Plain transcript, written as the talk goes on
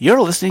You're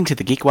listening to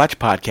the Geek Watch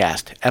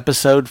Podcast,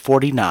 episode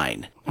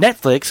 49.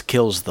 Netflix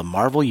kills the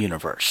Marvel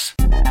Universe.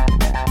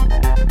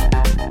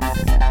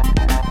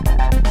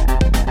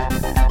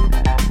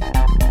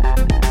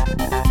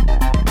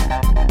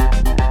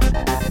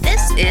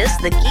 This is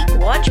the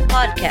Geek Watch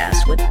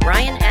Podcast with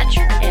Brian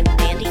Hatcher and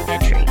Mandy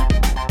Petrie.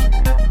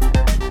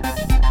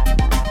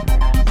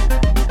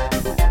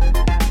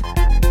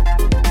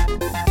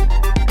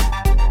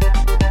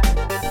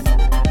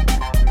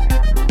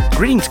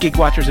 Greetings, Geek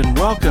Watchers, and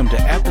welcome to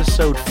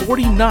episode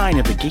 49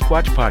 of the Geek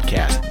Watch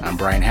Podcast. I'm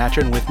Brian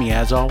Hatcher, and with me,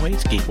 as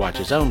always, Geek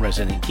Watch's own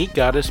resident geek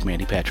goddess,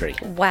 Mandy Petrie.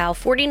 Wow,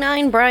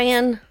 49,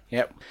 Brian.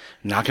 Yep,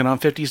 knocking on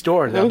 50's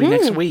door. That'll be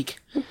next week.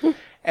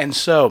 And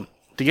so,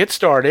 to get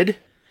started,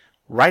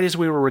 right as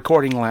we were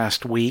recording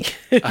last week...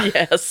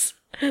 Yes,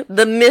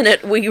 the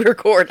minute we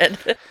recorded.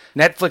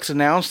 Netflix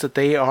announced that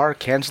they are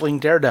canceling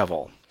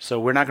Daredevil. So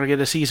we're not going to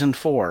get a season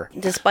 4.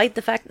 Despite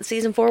the fact that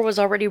season 4 was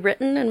already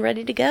written and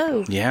ready to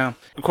go. Yeah.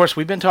 Of course,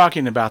 we've been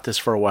talking about this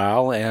for a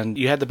while, and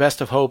you had the best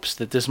of hopes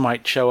that this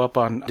might show up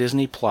on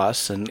Disney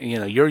Plus. And, you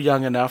know, you're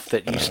young enough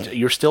that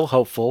you're still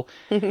hopeful,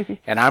 and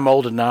I'm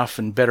old enough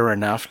and bitter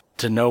enough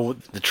to know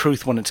the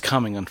truth when it's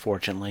coming,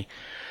 unfortunately.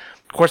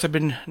 Of course, I've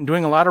been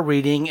doing a lot of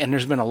reading, and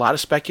there's been a lot of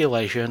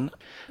speculation.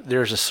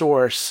 There's a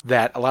source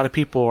that a lot of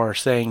people are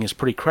saying is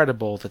pretty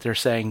credible, that they're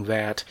saying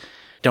that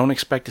don't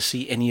expect to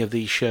see any of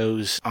these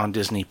shows on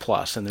Disney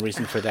Plus. And the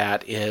reason for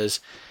that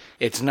is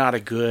it's not a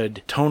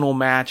good tonal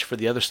match for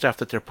the other stuff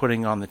that they're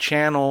putting on the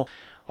channel.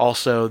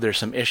 Also, there's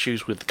some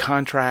issues with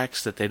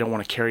contracts that they don't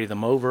want to carry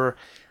them over.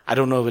 I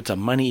don't know if it's a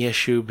money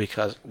issue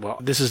because, well,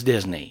 this is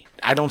Disney.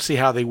 I don't see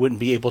how they wouldn't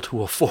be able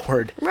to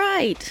afford.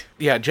 Right.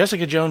 Yeah,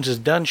 Jessica Jones is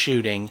done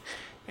shooting,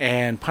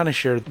 and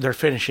Punisher, they're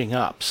finishing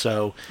up.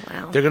 So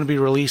They're going to be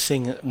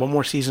releasing one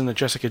more season of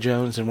Jessica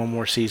Jones and one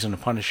more season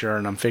of Punisher,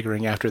 and I'm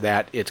figuring after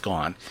that, it's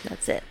gone.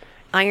 That's it.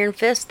 Iron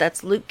Fist,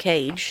 that's Luke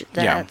Cage.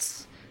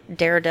 That's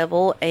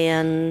Daredevil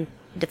and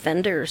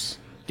Defenders.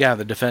 Yeah,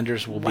 the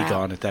Defenders will be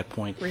gone at that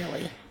point.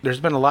 Really? There's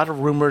been a lot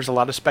of rumors, a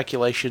lot of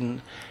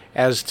speculation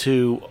as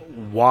to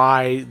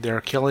why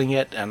they're killing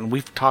it, and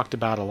we've talked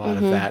about a lot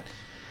of that.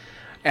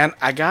 And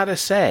I gotta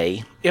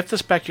say, if the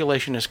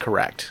speculation is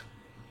correct,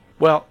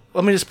 well,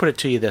 let me just put it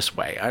to you this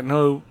way. I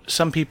know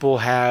some people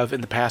have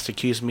in the past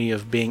accused me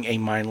of being a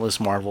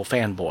mindless Marvel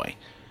fanboy.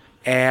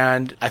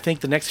 And I think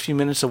the next few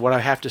minutes of what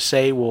I have to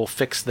say will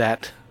fix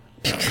that.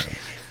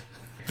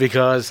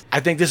 Because I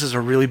think this is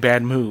a really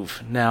bad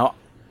move. Now,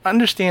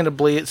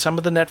 understandably, some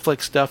of the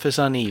Netflix stuff is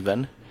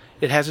uneven.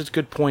 It has its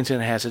good points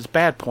and it has its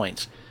bad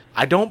points.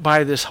 I don't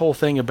buy this whole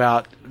thing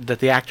about that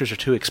the actors are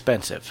too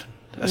expensive.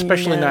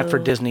 Especially not for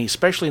Disney,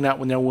 especially not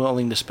when they're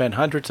willing to spend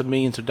hundreds of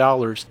millions of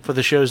dollars for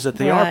the shows that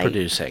they are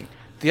producing.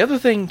 The other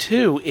thing,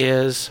 too,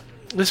 is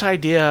this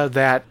idea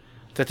that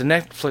the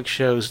Netflix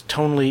shows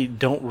tonally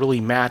don't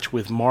really match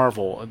with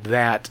Marvel,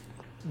 that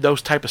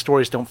those type of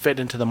stories don't fit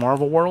into the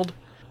Marvel world.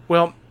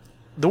 Well,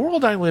 the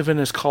world I live in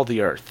is called the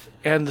Earth,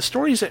 and the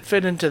stories that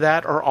fit into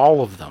that are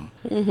all of them.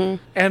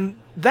 And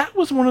that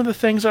was one of the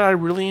things that I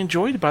really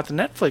enjoyed about the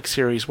Netflix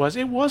series was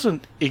it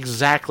wasn't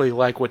exactly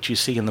like what you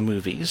see in the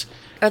movies.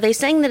 Are they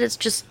saying that it's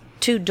just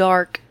too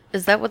dark?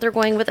 Is that what they're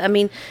going with? I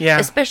mean,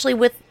 especially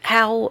with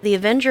how the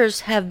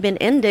Avengers have been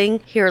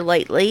ending here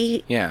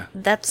lately. Yeah.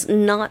 That's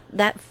not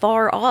that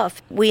far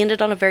off. We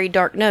ended on a very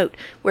dark note.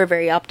 We're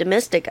very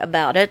optimistic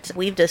about it.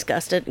 We've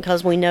discussed it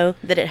because we know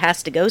that it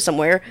has to go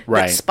somewhere.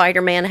 Right. That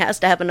Spider-Man has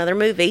to have another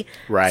movie.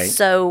 Right.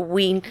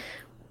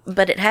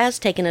 But it has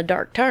taken a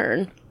dark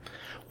turn.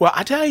 Well,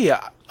 I tell you,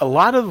 a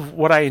lot of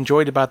what I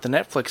enjoyed about the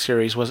Netflix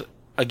series was,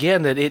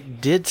 again, that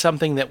it did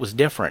something that was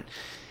different.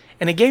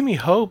 And it gave me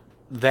hope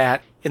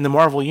that in the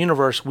Marvel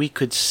Universe we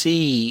could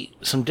see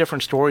some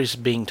different stories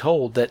being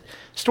told, that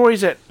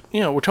stories that,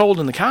 were told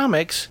in the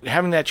comics,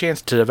 having that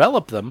chance to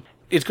develop them.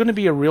 It's going to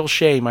be a real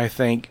shame, I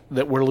think,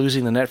 that we're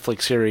losing the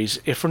Netflix series.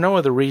 If for no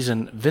other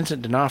reason,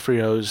 Vincent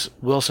D'Onofrio's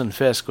Wilson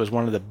Fisk was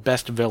one of the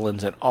best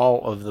villains in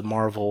all of the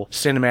Marvel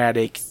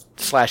cinematic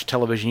 /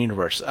 television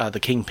universe, the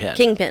Kingpin.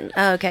 Kingpin,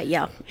 okay,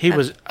 yeah. He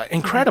was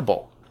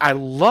incredible. I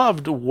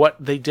loved what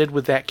they did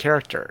with that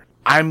character.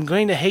 I'm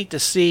going to hate to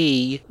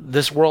see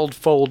this world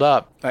fold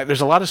up.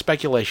 There's a lot of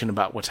speculation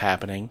about what's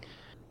happening.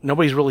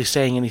 Nobody's really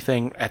saying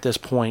anything at this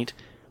point.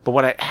 But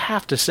what I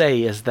have to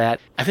say is that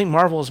I think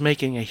Marvel is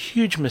making a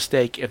huge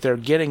mistake if they're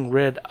getting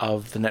rid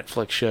of the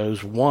Netflix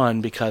shows,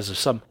 one, because of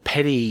some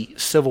petty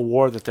civil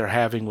war that they're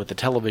having with the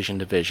television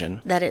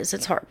division. That is,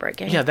 it's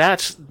heartbreaking. Yeah,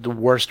 that's the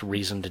worst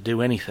reason to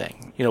do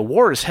anything.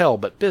 War is hell,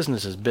 but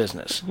business is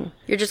business.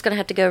 You're just going to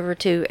have to go over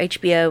to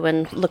HBO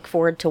and look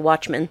forward to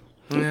Watchmen.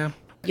 Yeah.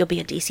 You'll be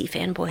a DC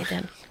fanboy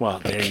then. Well,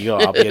 there you go.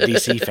 I'll be a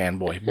DC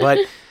fanboy. But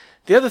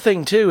the other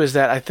thing, too, is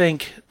that I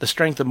think the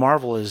strength of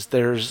Marvel is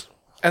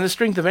and the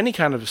strength of any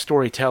kind of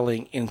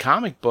storytelling in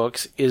comic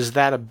books is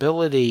that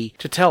ability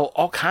to tell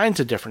all kinds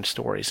of different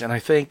stories. And I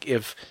think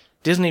if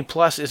Disney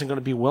Plus isn't going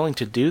to be willing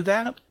to do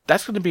that,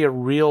 that's going to be a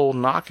real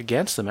knock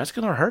against them. That's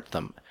going to hurt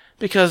them.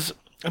 Because,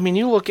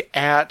 you look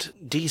at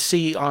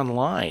DC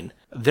Online.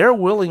 they're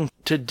willing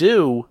to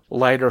do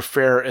lighter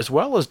fare as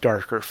well as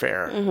darker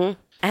fare. Mm-hmm.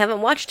 I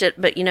haven't watched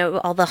it, but,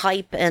 all the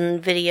hype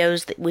and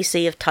videos that we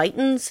see of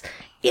Titans,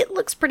 it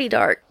looks pretty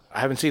dark.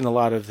 I haven't seen a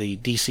lot of the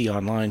DC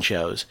Online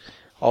shows,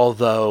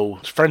 although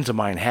friends of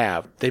mine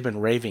have. They've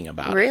been raving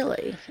about it.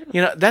 Really?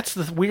 That's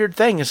the weird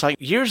thing. It's like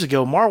years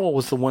ago, Marvel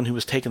was the one who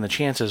was taking the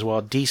chances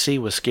while DC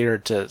was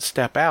scared to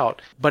step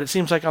out. But it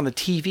seems like on the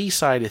TV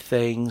side of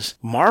things,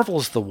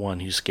 Marvel's the one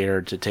who's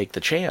scared to take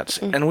the chance.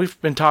 Mm-hmm. And we've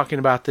been talking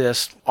about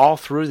this all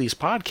through these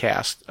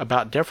podcasts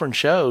about different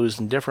shows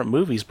and different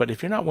movies. But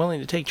if you're not willing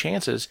to take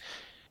chances,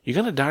 you're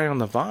going to die on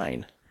the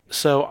vine.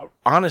 So,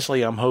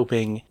 honestly, I'm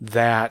hoping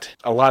that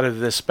a lot of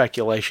this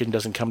speculation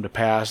doesn't come to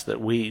pass,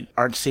 that we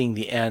aren't seeing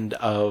the end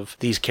of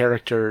these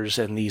characters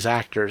and these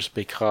actors,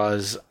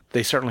 because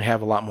they certainly have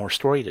a lot more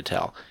story to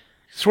tell.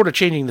 Sort of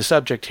changing the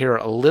subject here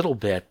a little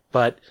bit,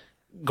 but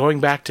going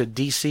back to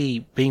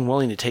DC being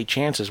willing to take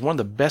chances, one of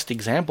the best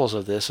examples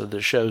of this are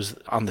the shows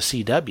on the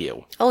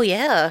CW. Oh,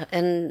 yeah.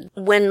 And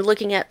when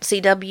looking at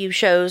CW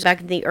shows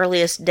back in the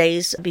earliest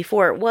days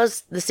before it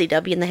was the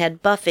CW, and they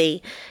had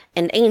Buffy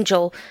and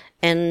Angel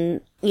and,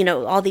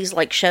 all these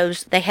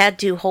shows, they had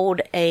to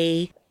hold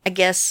the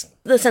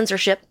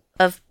censorship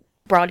of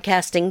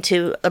broadcasting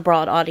to a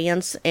broad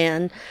audience,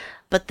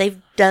 but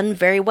they've done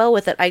very well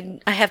with it. I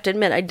have to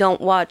admit, I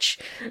don't watch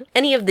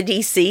any of the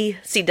DC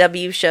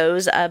CW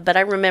shows, but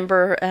I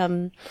remember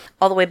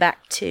all the way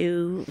back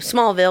to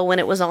Smallville when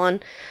it was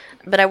on.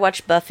 But I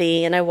watched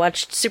Buffy and I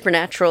watched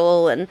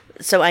Supernatural, and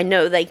so I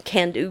know they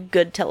can do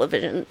good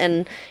television.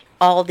 And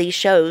all these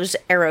shows,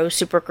 Arrow,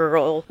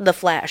 Supergirl, The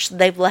Flash,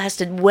 they've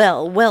lasted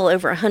well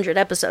over 100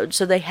 episodes,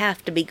 so they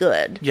have to be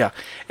good. Yeah,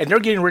 and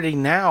they're getting ready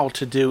now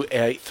to do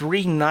a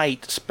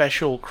 3-night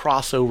special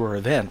crossover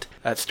event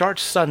that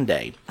starts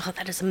Sunday. Oh,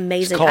 that is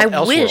amazing. It's called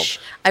Elseworlds.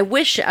 I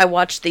wish I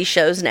watched these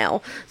shows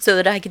now so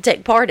that I could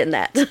take part in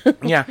that.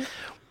 Yeah,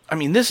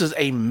 this is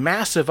a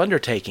massive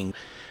undertaking.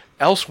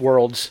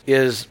 Elseworlds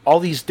is all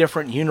these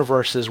different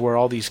universes where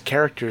all these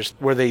characters,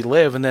 where they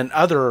live, and then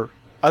other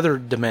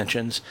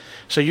dimensions.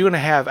 So you're going to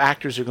have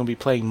actors who are going to be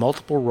playing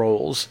multiple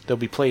roles. They'll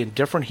be playing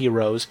different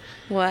heroes.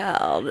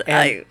 Wow.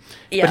 But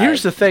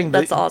here's the thing.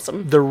 That's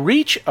awesome. The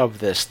reach of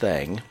this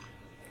thing,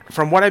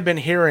 from what I've been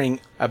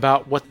hearing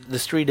about what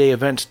this 3-day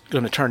event's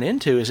going to turn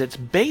into, is it's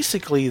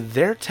basically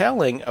their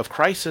telling of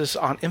Crisis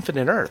on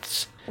Infinite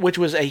Earths, which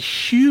was a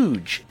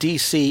huge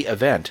DC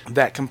event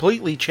that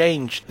completely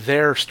changed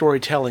their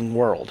storytelling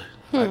world.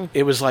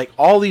 It was like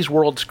all these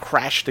worlds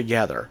crashed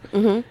together.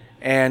 Mm-hmm.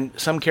 And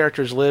some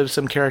characters lived,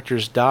 some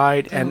characters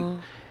died,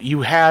 and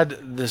you had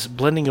this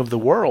blending of the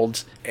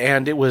worlds,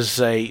 and it was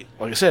like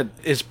I said,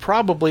 it's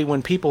probably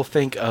when people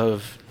think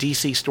of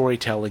DC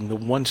storytelling, the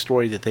one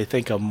story that they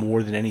think of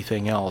more than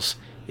anything else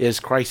is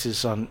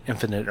Crisis on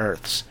Infinite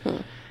Earths.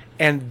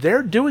 And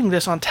they're doing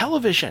this on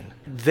television.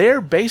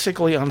 They're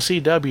basically on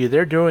CW,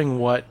 they're doing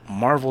what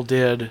Marvel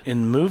did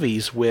in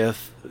movies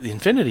with the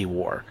Infinity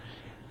War.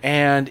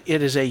 And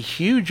it is a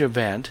huge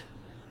event.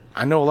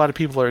 I know a lot of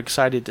people are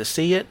excited to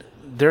see it.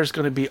 There's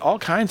going to be all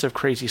kinds of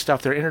crazy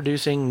stuff. They're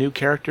introducing new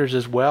characters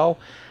as well.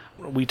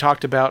 We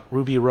talked about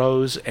Ruby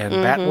Rose and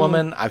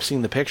Batwoman. I've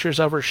seen the pictures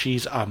of her.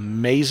 She's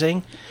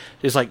amazing.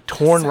 She's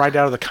torn right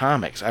out of the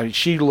comics.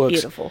 She looks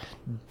beautiful,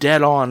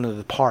 dead on to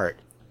the part.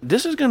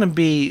 This is going to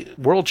be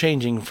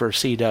world-changing for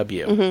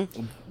CW.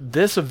 Mm-hmm.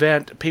 This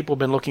event, people have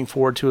been looking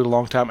forward to it a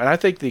long time. And I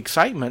think the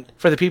excitement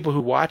for the people who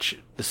watch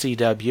the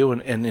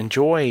CW and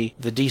enjoy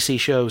the DC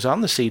shows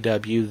on the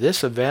CW,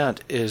 this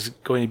event is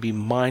going to be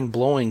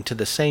mind-blowing to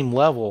the same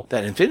level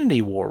that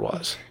Infinity War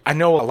was. I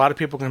know a lot of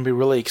people are going to be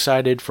really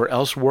excited for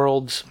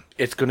Elseworlds.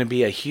 It's going to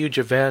be a huge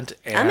event.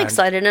 And I'm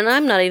excited, and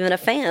I'm not even a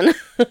fan.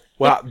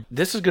 Well,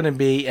 this is going to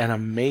be an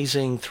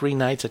amazing 3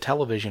 nights of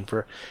television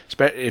for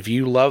if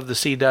you love the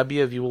CW,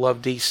 if you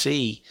love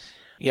DC.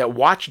 Yeah,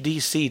 watch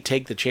DC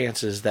take the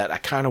chances that I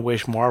kind of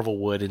wish Marvel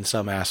would in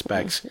some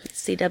aspects.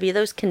 CW,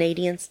 those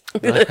Canadians.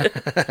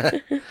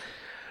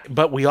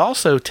 But we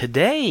also,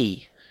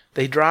 today,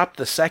 they dropped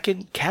the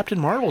second Captain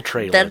Marvel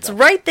trailer. That's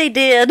right, they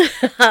did.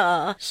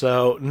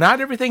 So, not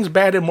everything's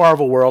bad in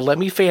Marvel world. Let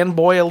me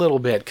fanboy a little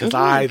bit, because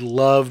I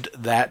loved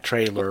that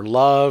trailer.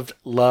 Loved.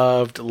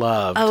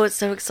 Oh, it's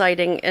so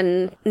exciting.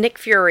 And Nick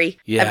Fury.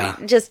 Yeah.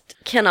 Just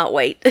cannot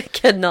wait.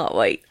 Cannot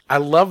wait. I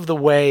love the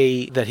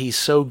way that he's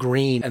so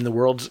green, and the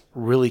world's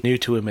really new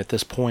to him at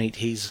this point.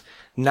 He's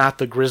not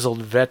the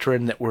grizzled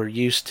veteran that we're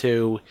used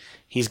to.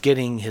 He's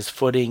getting his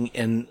footing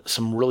in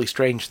some really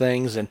strange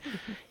things, and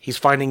he's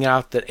finding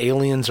out that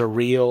aliens are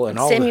real and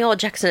all that. Samuel L.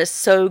 Jackson is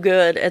so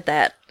good at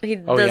that. He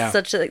does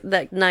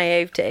that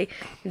naivete.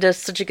 He does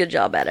such a good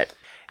job at it.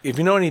 If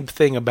you know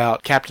anything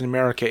about Captain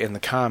America in the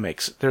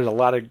comics, there's a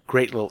lot of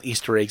great little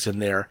Easter eggs in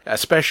there,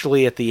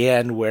 especially at the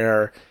end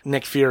where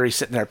Nick Fury's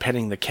sitting there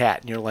petting the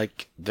cat, and you're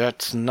like,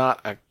 that's not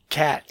a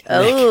cat,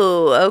 Nick.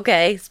 Oh,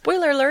 okay.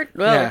 Spoiler alert.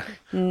 Well,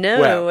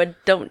 no, I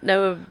don't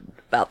know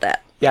about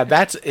that. Yeah,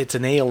 it's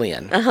an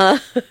alien.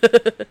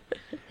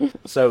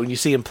 So when you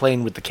see him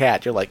playing with the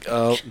cat, you're like,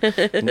 oh,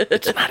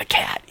 it's not a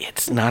cat.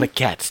 It's not a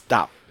cat.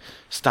 Stop.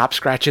 stop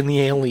scratching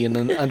the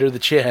alien under the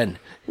chin.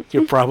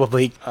 You're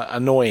probably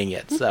annoying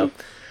it. So,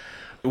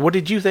 what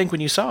did you think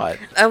when you saw it?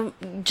 I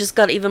just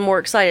got even more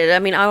excited. I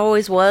mean, I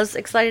always was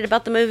excited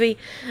about the movie,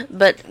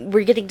 but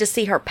we're getting to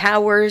see her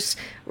powers.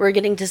 We're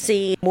getting to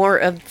see more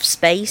of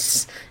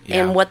space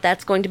and what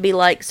that's going to be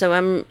like. So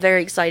I'm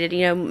very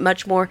excited,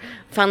 much more.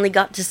 Finally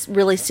got to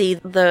really see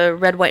the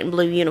red, white, and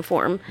blue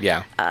uniform.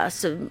 Yeah.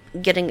 So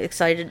getting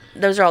excited.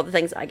 Those are all the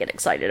things I get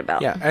excited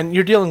about. Yeah, and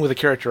you're dealing with a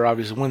character,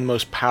 obviously, one of the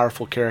most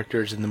powerful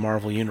characters in the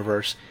Marvel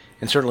Universe,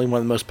 and certainly one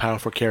of the most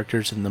powerful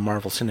characters in the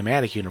Marvel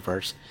Cinematic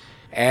Universe.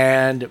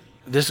 And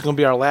this is going to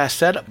be our last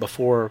setup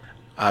before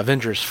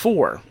Avengers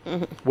 4,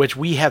 which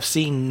we have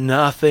seen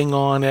nothing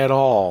on at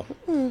all.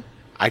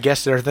 I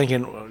guess they're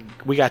thinking,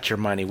 we got your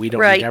money. We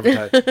don't need to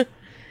advertise.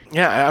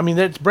 Yeah, I mean,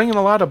 it's bringing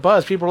a lot of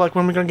buzz. People are like,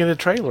 when are we going to get a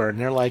trailer? And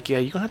they're like, yeah,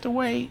 you're going to have to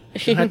wait.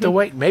 You're going to have to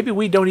wait. Maybe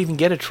we don't even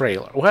get a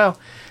trailer. Well,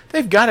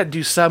 they've got to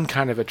do some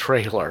kind of a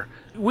trailer.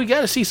 We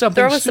got to see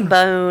something. Throw us a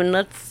bone.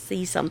 Let's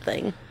see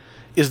something.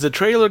 Is the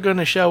trailer going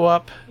to show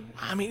up?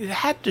 I mean, it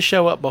had to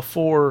show up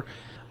before...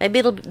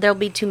 Maybe there'll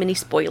be too many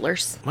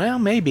spoilers. Well,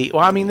 maybe.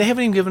 Well, I mean, they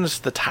haven't even given us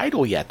the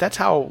title yet. That's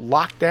how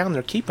locked down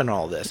they're keeping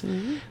all this.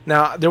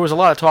 Now, there was a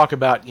lot of talk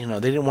about, they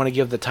didn't want to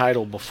give the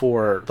title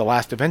before the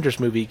last Avengers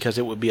movie because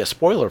it would be a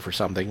spoiler for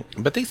something,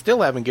 but they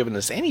still haven't given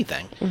us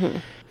anything.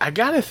 I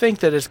got to think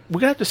that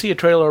we're going to have to see a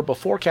trailer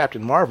before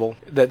Captain Marvel,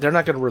 that they're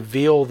not going to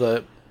reveal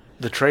the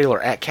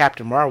trailer at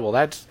Captain Marvel.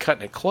 That's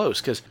cutting it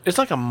close because it's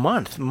like a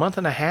month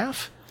and a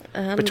half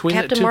between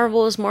Captain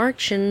Marvel is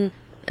March and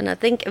I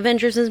think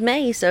Avengers is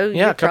May, so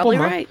you're probably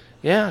right.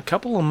 Yeah, a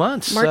couple of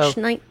months. March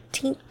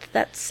 19th,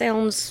 that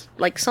sounds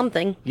like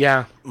something.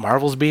 Yeah,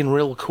 Marvel's being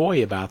real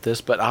coy about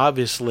this, but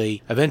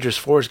obviously Avengers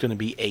 4 is going to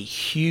be a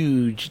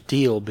huge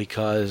deal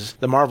because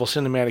the Marvel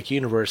Cinematic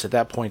Universe at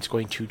that point is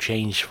going to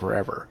change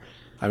forever.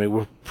 I mean,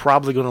 we're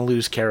probably going to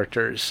lose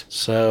characters,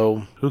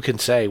 so who can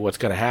say what's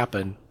going to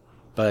happen?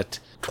 But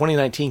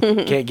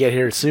 2019 can't get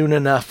here soon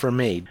enough for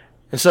me.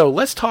 And so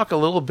let's talk a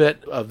little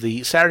bit of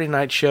the Saturday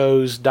night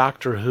show's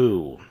Doctor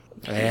Who.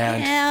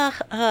 And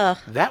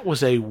that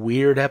was a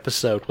weird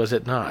episode, was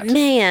it not?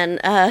 Man,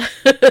 I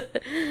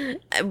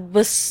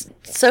was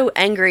so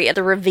angry at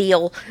the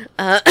reveal.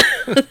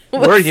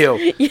 Were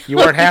you? You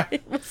weren't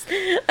happy?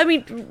 I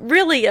mean,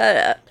 really,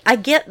 I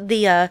get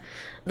the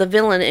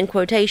villain in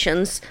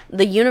quotations,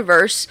 the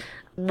universe,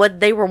 what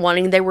they were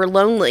wanting. They were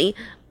lonely.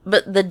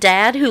 But the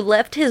dad who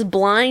left his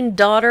blind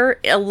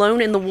daughter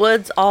alone in the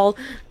woods, all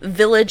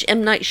Village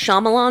M. Night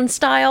Shyamalan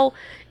style,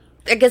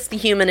 I guess the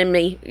human in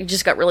me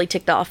just got really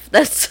ticked off.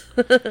 That's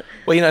Well,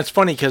 it's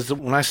funny because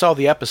when I saw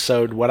the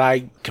episode, what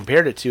I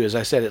compared it to is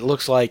I said it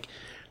looks like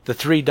the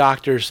Three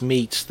Doctors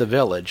meets The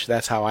Village.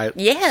 That's how I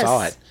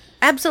saw it.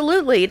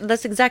 Absolutely.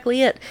 That's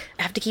exactly it.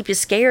 I have to keep you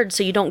scared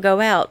so you don't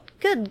go out.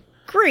 Good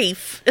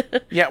grief.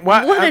 Yeah,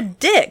 well, what a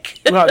dick.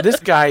 Well, this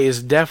guy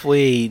is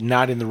definitely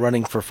not in the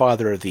running for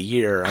Father of the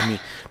Year. I mean,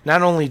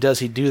 not only does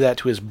he do that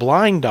to his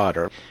blind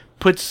daughter,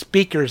 puts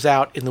speakers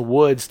out in the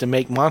woods to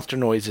make monster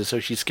noises so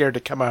she's scared to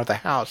come out of the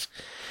house.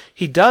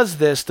 He does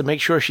this to make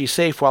sure she's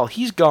safe while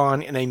he's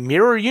gone in a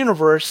mirror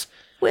universe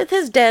with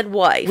his dead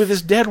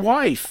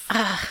wife.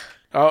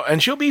 Oh,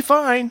 and she'll be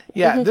fine.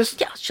 Yeah,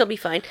 Yeah, she'll be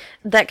fine.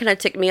 That kind of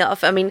ticked me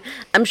off. I mean,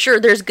 I'm sure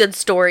there's good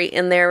story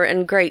in there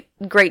and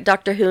great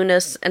Doctor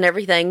Who-ness and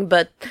everything,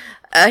 but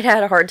I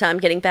had a hard time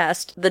getting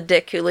past the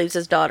dick who leaves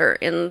his daughter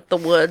in the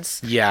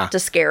woods to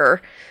scare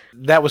her.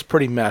 That was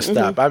pretty messed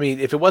up. I mean,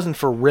 if it wasn't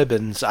for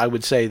Ribbons, I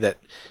would say that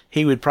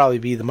he would probably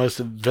be the most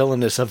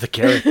villainous of the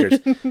characters.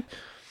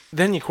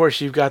 Then, of course,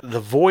 you've got the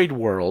Void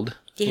World.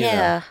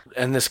 Yeah.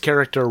 And this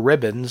character,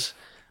 Ribbons.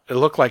 It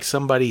looked like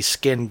somebody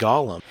skinned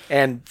Gollum.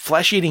 And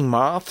flesh-eating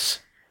moths.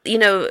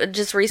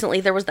 Just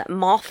recently there was that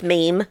moth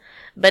meme,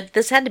 but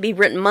this had to be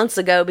written months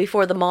ago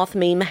before the moth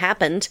meme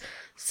happened.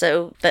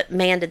 So, but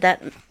man,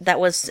 that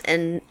was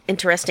an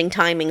interesting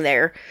timing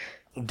there.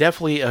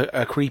 Definitely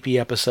a creepy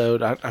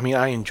episode. I mean,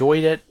 I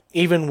enjoyed it.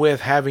 Even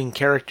with having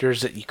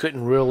characters that you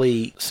couldn't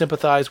really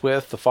sympathize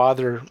with, the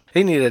father,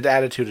 they needed an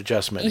attitude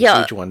adjustment.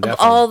 Yeah, each one, of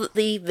all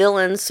the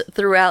villains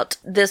throughout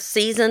this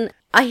season,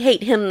 I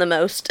hate him the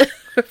most.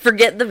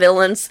 Forget the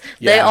villains.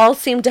 Yeah. They all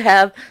seem to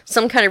have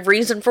some kind of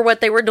reason for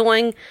what they were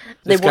doing.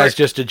 This guy's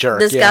just a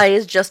jerk. This guy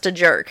is just a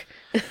jerk.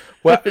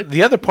 Well,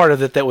 the other part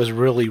of it that was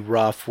really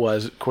rough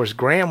was, of course,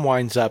 Graham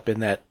winds up in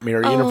that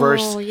mirror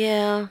universe. Oh,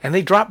 yeah. And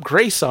they drop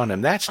Grace on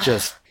him.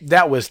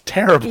 That was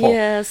terrible.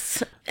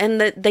 Yes.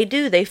 And they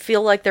do. They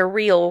feel like they're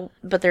real,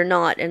 but they're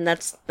not. And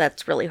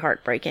that's really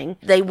heartbreaking.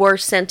 They were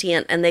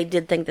sentient, and they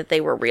did think that they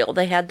were real.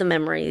 They had the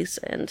memories,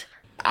 and...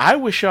 I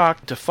was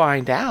shocked to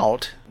find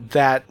out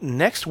that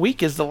next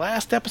week is the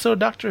last episode of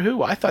Doctor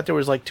Who. I thought there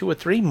was like 2 or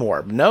 3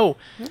 more. No.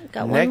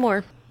 Got one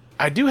more.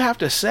 I do have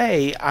to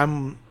say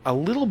I'm a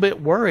little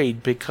bit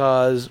worried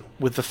because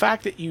with the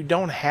fact that you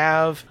don't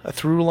have a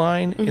through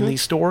line in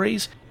these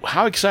stories,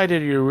 how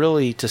excited are you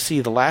really to see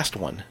the last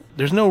one?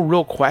 There's no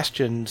real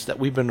questions that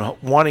we've been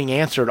wanting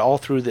answered all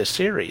through this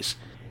series.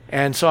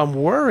 And so I'm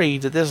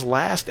worried that this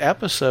last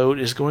episode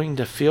is going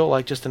to feel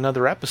like just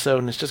another episode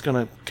and it's just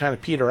going to kind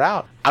of peter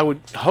out. I would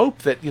hope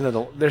that,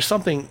 there's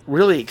something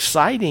really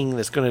exciting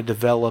that's going to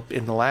develop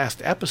in the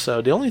last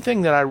episode. The only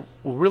thing that I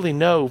really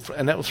know,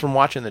 and that was from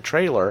watching the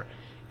trailer,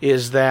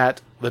 is that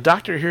the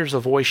Doctor hears a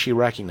voice she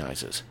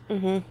recognizes.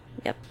 Mm-hmm.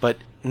 Yep. But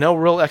no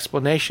real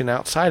explanation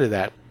outside of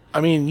that. I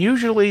mean,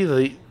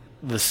 usually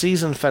the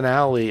season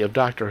finale of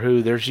Doctor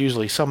Who, there's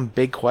usually some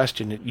big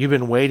question that you've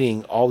been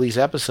waiting all these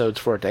episodes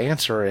for it to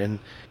answer. And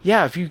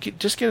yeah, if you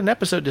just get an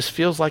episode, this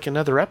feels like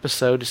another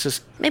episode. It's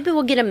just maybe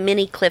we'll get a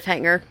mini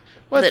cliffhanger.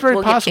 Well, it's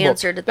very possible.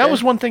 That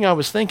was one thing I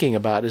was thinking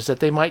about, is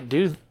that they might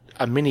do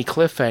a mini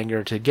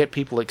cliffhanger to get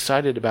people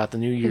excited about the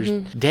New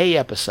Year's Day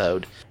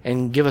episode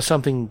and give us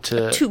something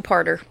to... A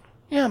two-parter.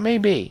 Yeah,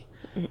 maybe.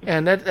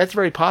 And that's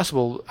very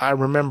possible. I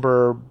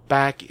remember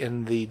back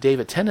in the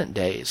David Tennant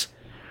days,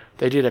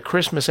 they did a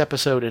Christmas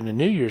episode and a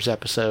New Year's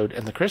episode,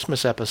 and the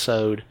Christmas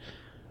episode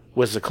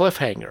was the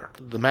cliffhanger,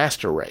 the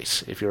Master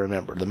race, if you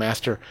remember. The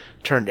Master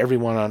turned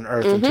everyone on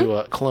Earth into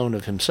a clone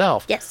of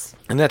himself. Yes.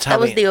 And that's how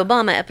that was the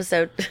Obama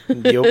episode.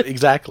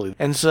 Exactly.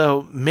 And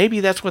so maybe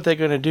that's what they're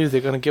going to do.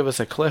 They're going to give us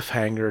a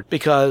cliffhanger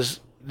because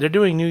they're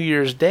doing New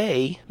Year's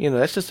Day.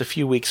 That's just a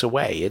few weeks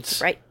away.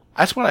 It's right.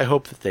 That's what I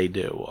hope that they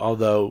do,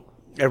 although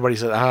everybody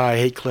says, I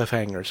hate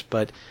cliffhangers,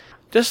 but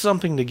just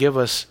something to give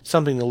us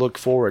something to look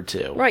forward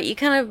to. Right, you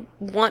kind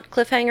of want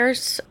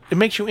cliffhangers. It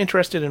makes you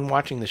interested in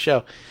watching the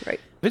show. Right.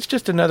 If it's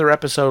just another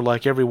episode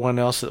like everyone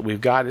else that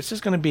we've got, it's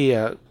just going to be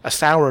a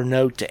sour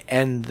note to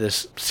end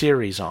this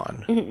series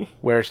on,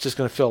 where it's just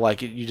going to feel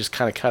like you just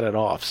kind of cut it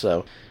off. So,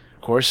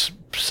 of course,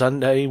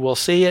 Sunday we'll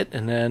see it,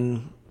 and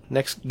then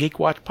next Geek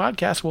Watch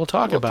podcast we'll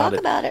talk about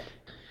it.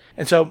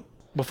 And so,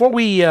 before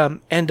we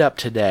end up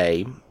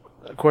today,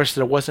 of course,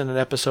 there wasn't an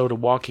episode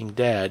of Walking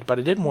Dead, but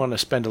I did want to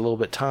spend a little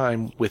bit of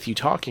time with you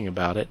talking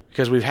about it,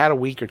 because we've had a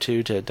week or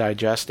two to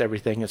digest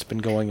everything that's been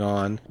going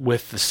on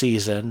with the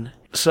season.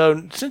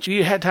 So, since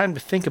you had time to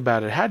think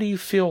about it, how do you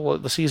feel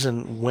the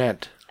season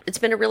went? It's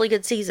been a really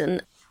good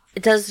season.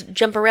 It does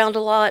jump around a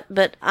lot,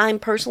 but I'm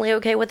personally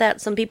okay with that.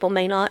 Some people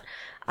may not.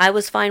 I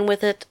was fine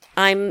with it.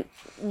 I'm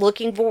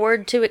looking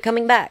forward to it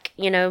coming back.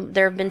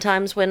 There have been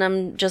times when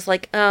I'm just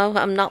like, oh,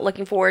 I'm not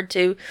looking forward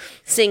to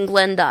seeing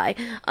Glenn die.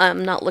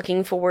 I'm not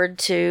looking forward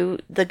to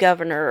the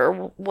governor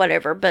or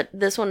whatever. But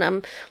this one,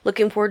 I'm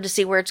looking forward to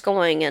see where it's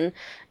going. And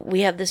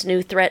we have this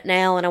new threat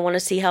now, and I want to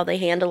see how they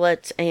handle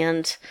it.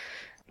 And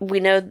we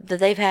know that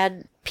they've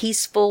had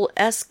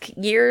peaceful-esque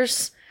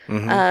years,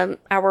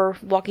 our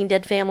Walking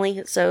Dead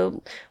family.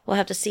 So we'll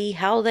have to see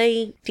how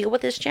they deal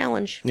with this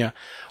challenge. Yeah.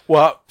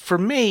 Well, for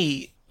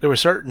me, there were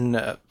certain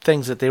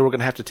things that they were going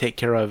to have to take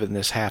care of in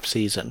this half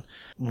season.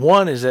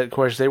 One is that, of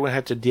course, they would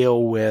have to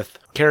deal with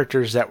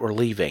characters that were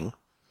leaving,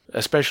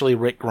 especially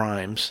Rick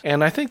Grimes.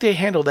 And I think they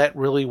handled that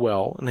really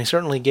well, and they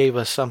certainly gave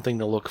us something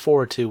to look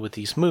forward to with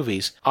these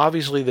movies.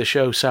 Obviously, the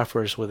show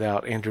suffers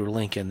without Andrew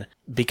Lincoln,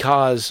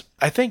 because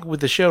I think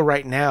with the show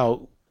right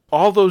now,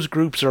 all those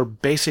groups are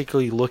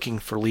basically looking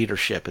for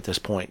leadership at this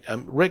point.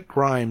 Rick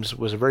Grimes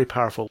was a very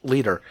powerful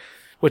leader,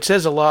 which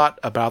says a lot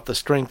about the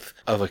strength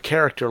of a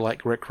character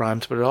like Rick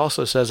Grimes, but it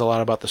also says a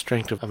lot about the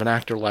strength of an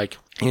actor like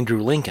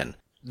Andrew Lincoln.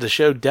 The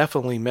show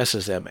definitely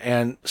misses him,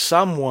 and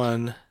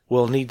someone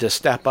will need to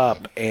step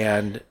up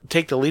and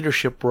take the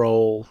leadership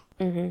role.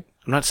 I'm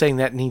not saying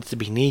that needs to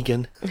be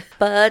Negan.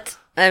 But,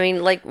 I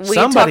mean, like, we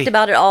talked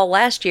about it all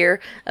last year,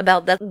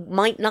 about that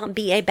might not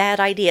be a bad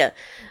idea.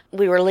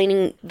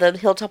 The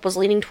Hilltop was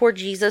leaning toward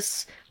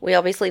Jesus. We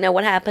obviously know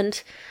what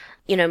happened.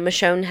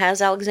 Michonne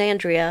has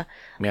Alexandria,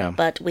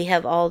 but we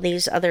have all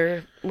these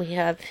we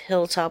have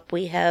Hilltop,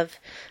 we have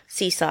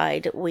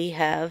Seaside,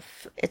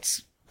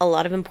 it's a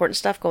lot of important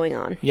stuff going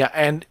on. Yeah,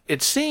 and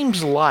it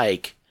seems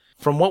like,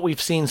 from what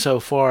we've seen so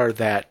far,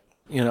 that,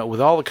 with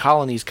all the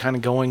colonies kind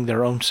of going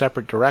their own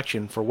separate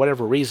direction for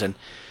whatever reason,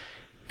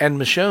 and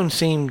Michonne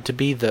seemed to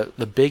be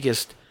the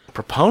biggest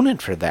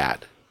proponent for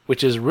that,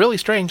 which is really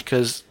strange,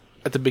 because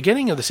at the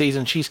beginning of the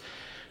season, she's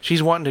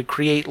wanting to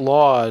create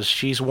laws,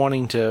 she's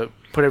wanting to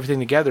put everything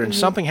together, and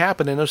something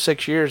happened in those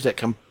 6 years that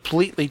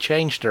completely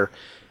changed her,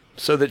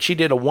 so that she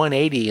did a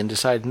 180 and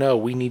decided, no,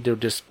 we need to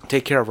just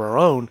take care of our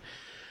own,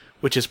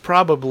 which is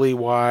probably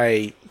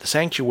why the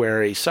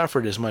Sanctuary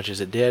suffered as much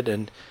as it did.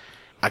 And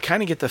I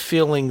kind of get the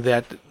feeling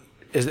that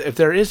if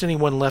there is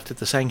anyone left at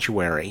the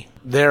Sanctuary,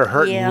 they're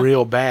hurting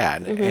real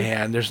bad,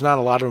 and there's not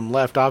a lot of them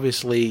left.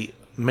 Obviously,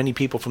 many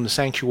people from the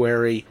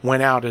Sanctuary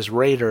went out as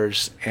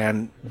raiders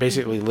and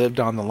basically lived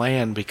on the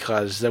land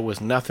because there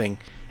was nothing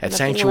at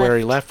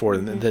Sanctuary left for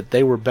them, that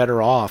they were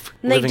better off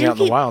living out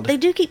in the wild. They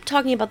do keep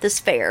talking about this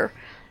fair,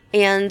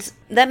 and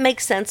that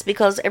makes sense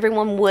because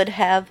everyone would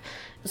have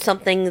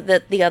something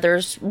that the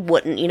others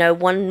wouldn't.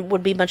 One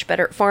would be much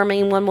better at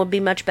farming, one would be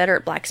much better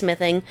at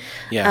blacksmithing.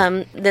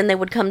 Yeah. Then they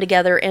would come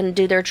together and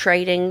do their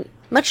trading,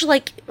 much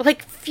like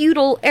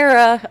feudal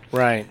era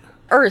right.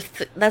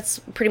 Earth. That's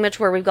pretty much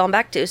where we've gone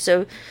back to.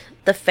 So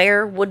the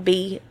fair would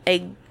be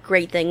a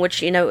great thing,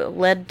 which,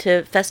 led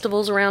to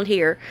festivals around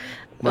here.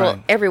 Well,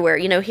 right. Everywhere.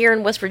 Here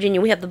in West Virginia,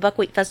 we have the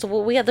Buckwheat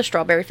Festival. We have the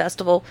Strawberry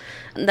Festival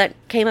that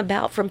came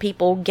about from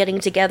people getting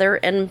together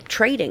and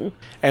trading.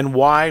 And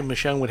why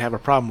Michonne would have a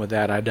problem with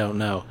that, I don't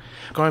know.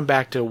 Going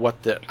back to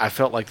what I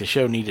felt like the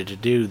show needed to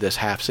do this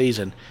half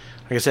season,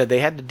 like I said, they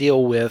had to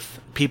deal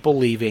with people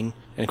leaving.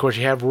 And, of course,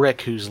 you have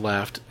Rick who's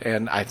left,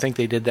 and I think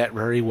they did that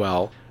very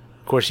well.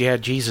 Of course, you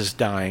had Jesus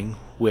dying,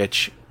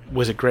 which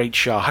was a great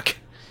shock,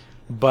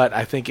 but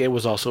I think it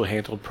was also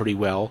handled pretty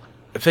well.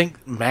 I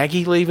think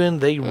Maggie leaving,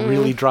 they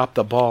really dropped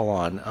the ball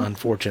on,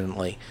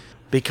 unfortunately,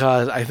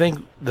 because I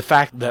think the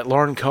fact that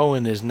Lauren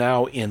Cohen is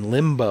now in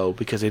limbo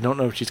because they don't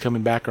know if she's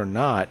coming back or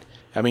not.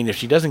 I mean, if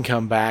she doesn't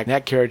come back,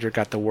 that character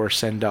got the worst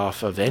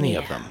send-off of any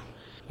of them.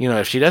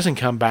 If she doesn't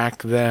come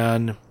back,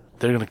 then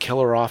they're going to kill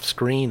her off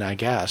screen, I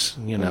guess.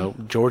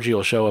 Georgie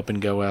will show up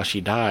and go, well, she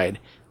died.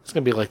 It's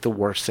going to be like the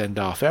worst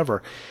send-off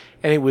ever.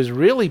 And it was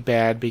really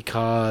bad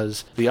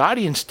because the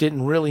audience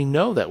didn't really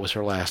know that was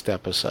her last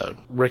episode.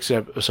 Rick's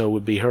episode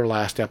would be her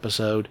last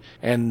episode.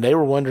 And they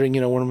were wondering,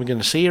 when are we going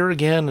to see her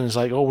again? And it's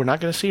like, oh, we're not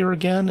going to see her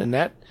again? And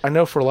that, I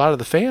know for a lot of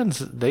the fans,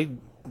 they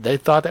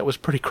thought that was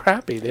pretty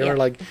crappy. They were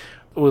like,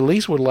 well, at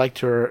least would like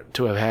her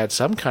to have had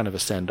some kind of a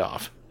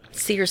send-off.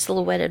 See her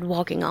silhouetted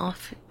walking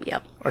off.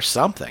 Yep. Or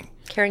something.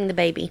 Carrying the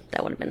baby.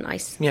 That would have been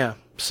nice. Yeah.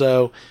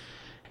 So,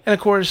 and of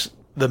course,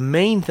 the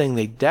main thing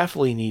they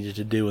definitely needed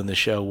to do in the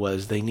show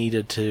was they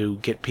needed to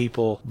get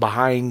people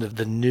behind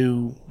the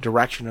new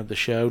direction of the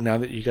show now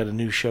that you got a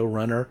new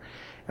showrunner.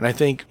 And I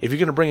think if you're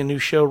going to bring a new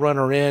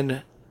showrunner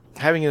in,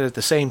 having it at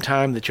the same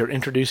time that you're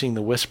introducing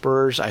the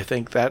Whisperers, I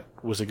think that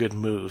was a good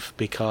move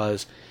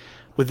because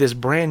with this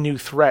brand new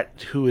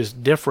threat who is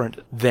different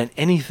than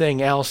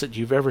anything else that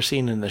you've ever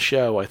seen in the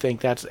show, I think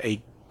that's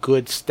a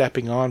good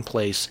stepping on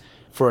place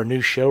for a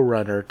new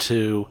showrunner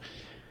to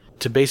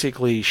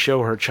basically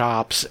show her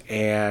chops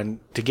and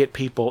to get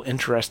people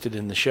interested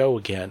in the show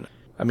again.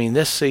 I mean,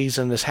 this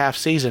season, this half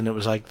season, it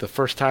was like the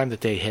first time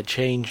that they had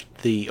changed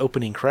the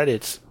opening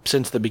credits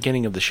since the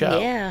beginning of the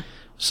show. Yeah.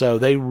 So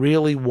they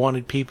really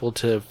wanted people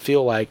to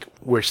feel like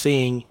we're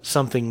seeing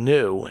something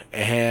new.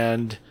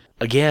 And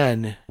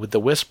again, with the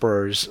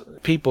Whisperers,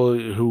 people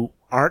who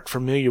aren't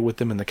familiar with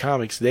them in the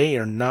comics, they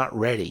are not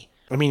ready.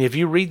 I mean, if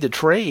you read the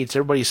trades,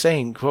 everybody's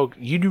saying, quote,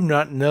 you do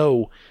not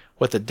know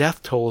what the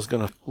death toll is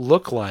going to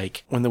look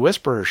like when the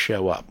Whisperers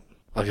show up.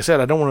 Like I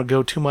said, I don't want to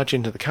go too much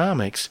into the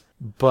comics,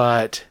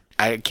 but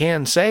I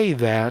can say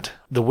that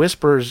the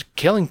Whisperers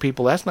killing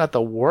people, that's not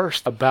the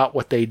worst about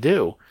what they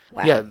do.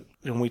 Wow. Yeah,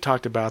 when we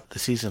talked about the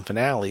season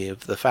finale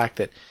of the fact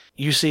that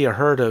you see a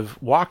herd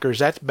of walkers,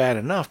 that's bad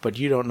enough, but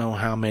you don't know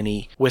how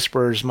many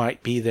Whisperers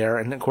might be there.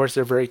 And of course,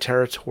 they're very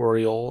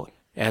territorial.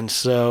 And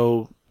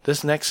so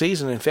this next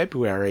season in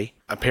February,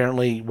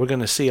 apparently we're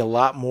going to see a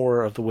lot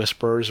more of the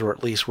Whisperers, or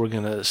at least we're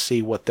going to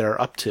see what they're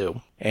up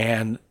to.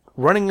 And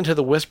running into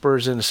the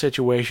Whisperers in a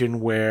situation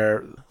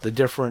where the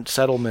different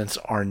settlements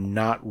are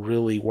not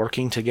really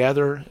working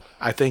together,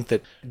 I think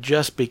that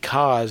just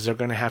because they're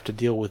going to have to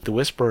deal with the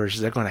Whisperers,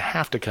 they're going to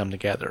have to come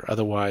together.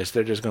 Otherwise,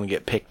 they're just going to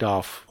get picked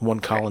off one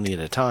colony at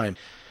a time.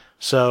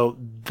 So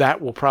that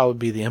will probably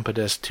be the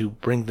impetus to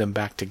bring them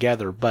back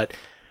together. But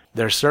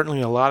there's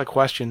certainly a lot of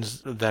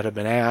questions that have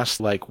been asked,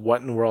 like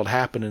what in the world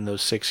happened in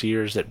those 6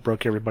 years that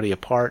broke everybody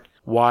apart?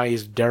 Why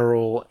is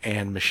Daryl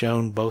and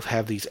Michonne both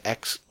have these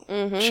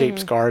X-shaped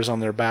scars on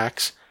their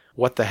backs?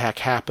 What the heck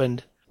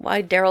happened?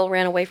 Why Daryl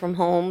ran away from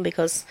home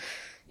because,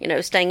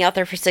 staying out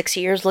there for 6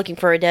 years looking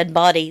for a dead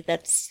body,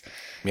 that's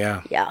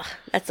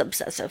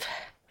obsessive.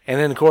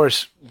 And then, of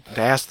course,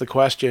 to ask the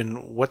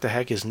question, what the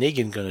heck is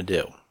Negan going to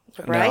do?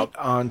 Right. Now,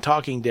 on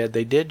Talking Dead,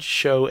 they did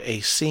show a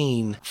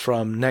scene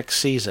from next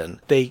season.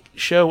 They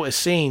show a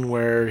scene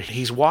where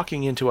he's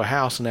walking into a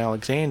house in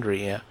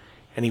Alexandria,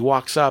 and he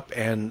walks up,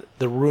 and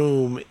the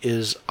room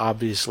is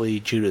obviously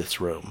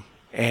Judith's room.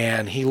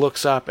 And he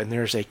looks up, and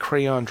there's a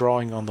crayon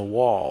drawing on the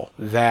wall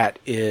that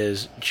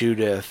is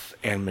Judith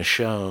and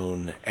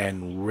Michonne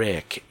and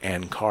Rick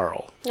and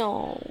Carl.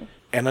 Oh.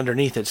 And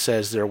underneath it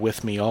says, "They're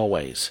with me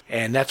always."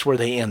 And that's where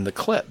they end the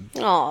clip.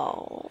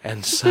 Oh.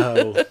 And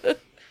so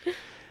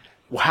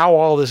how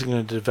all this is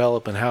going to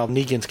develop and how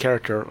Negan's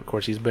character, of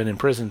course, he's been in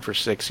prison for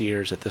 6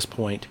 years at this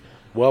point.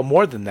 Well,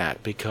 more than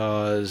that,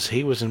 because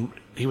he was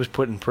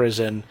put in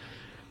prison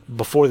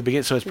before the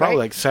beginning. So it's probably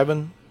like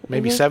 7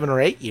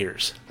 or 8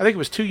 years. I think it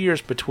was 2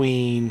 years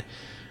between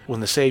when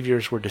the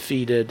Saviors were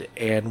defeated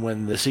and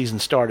when the season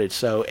started.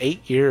 So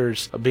 8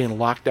 years of being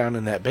locked down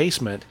in that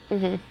basement.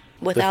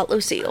 Mm-hmm. Without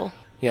Lucille.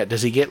 Yeah,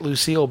 does he get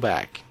Lucille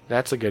back?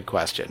 That's a good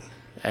question.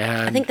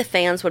 And I think the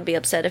fans would be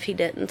upset if he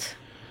didn't.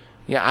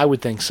 Yeah, I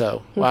would think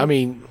so. Well, I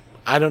mean,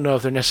 I don't know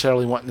if they're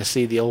necessarily wanting to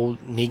see the old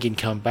Negan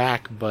come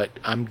back, but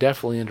I'm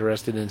definitely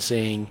interested in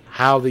seeing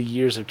how the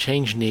years have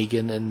changed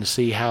Negan and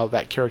see how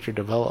that character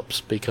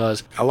develops,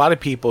 because a lot of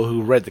people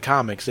who read the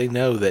comics, they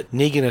know that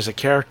Negan as a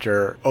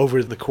character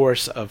over the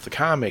course of the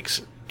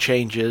comics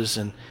changes,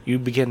 and you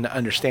begin to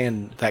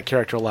understand that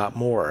character a lot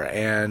more,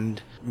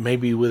 and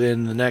maybe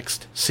within the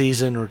next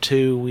season or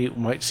two we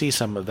might see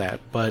some of that.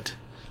 But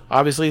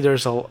obviously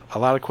there's a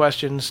lot of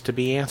questions to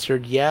be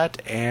answered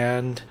yet,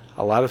 and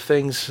a lot of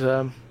things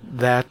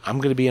that I'm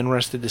going to be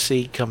interested to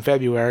see come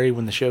February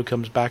when the show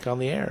comes back on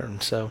the air.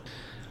 And so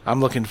I'm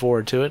looking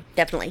forward to it.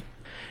 Definitely.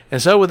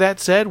 And so with that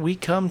said, we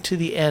come to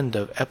the end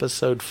of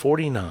episode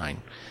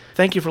 49.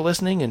 Thank you for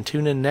listening, and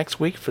tune in next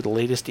week for the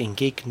latest in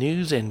geek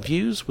news and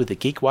views with the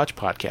Geek Watch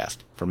podcast.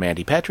 For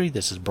Mandy Petrie,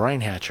 this is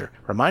Brian Hatcher,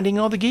 reminding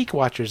all the Geek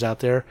Watchers out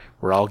there,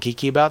 we're all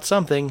geeky about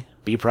something.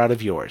 Be proud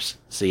of yours.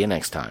 See you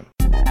next time.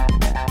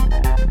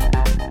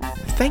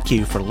 Thank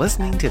you for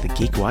listening to the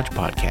Geek Watch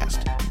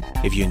podcast.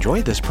 If you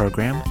enjoyed this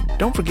program,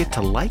 don't forget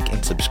to like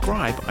and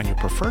subscribe on your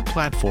preferred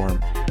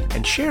platform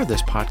and share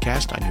this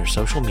podcast on your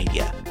social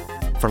media.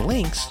 For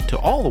links to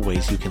all the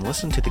ways you can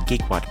listen to the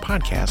Geek Watch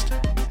podcast,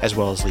 as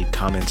well as leave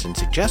comments and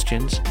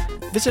suggestions,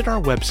 visit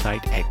our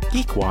website at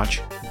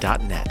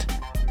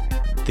geekwatch.net.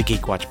 The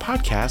Geek Watch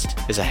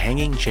podcast is a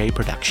Hanging J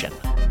production.